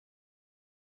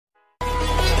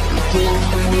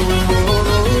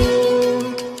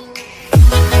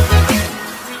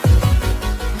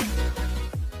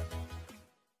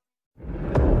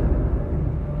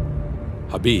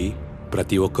అభి,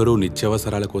 ప్రతి ఒక్కరూ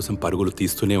నిత్యావసరాల కోసం పరుగులు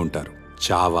తీస్తూనే ఉంటారు.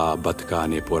 చావా బతుక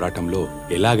అనే పోరాటంలో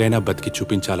ఎలాగైనా బతికి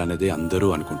చూపించాలన్నదే అందరూ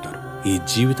అనుకుంటారు. ఈ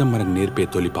జీవితం మనకు నేర్పే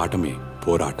తొలి పాఠమే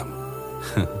పోరాటం.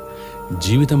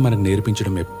 జీవితం మనకు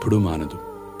నేర్పించడం ఎప్పుడూ మానదు.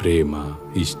 ప్రేమ,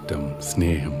 ఇష్టం,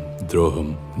 స్నేహం, ద్రోహం,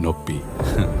 నొప్పి,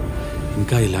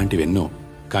 ఇంకా ఇలాంటివెన్నో.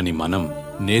 కానీ మనం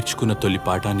నేర్చుకున్న తొలి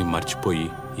పాఠాన్ని మర్చిపోయి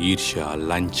ఈర్ష్య,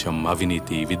 లంచం,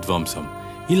 అవినీతి, విధ్వంసం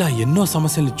ఇలా ఎన్నో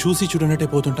సమస్యల్ని చూసి చూడనట్టే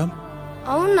పోతుంటాం.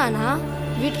 అవునానా?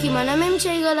 వీటికి మనమేం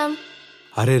చేయగలం?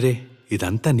 అరేరే,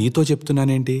 ఇదంతా నీతో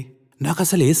చెప్తున్నానేంటి?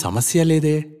 నాకసలు ఏ సమస్య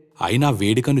లేదే. అయినా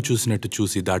వేడికను చూసినట్టు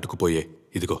చూసి దాటుకుపోయే.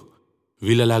 ఇదిగో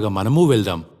వీళ్ళలాగా మనమూ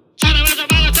వెళ్దాం.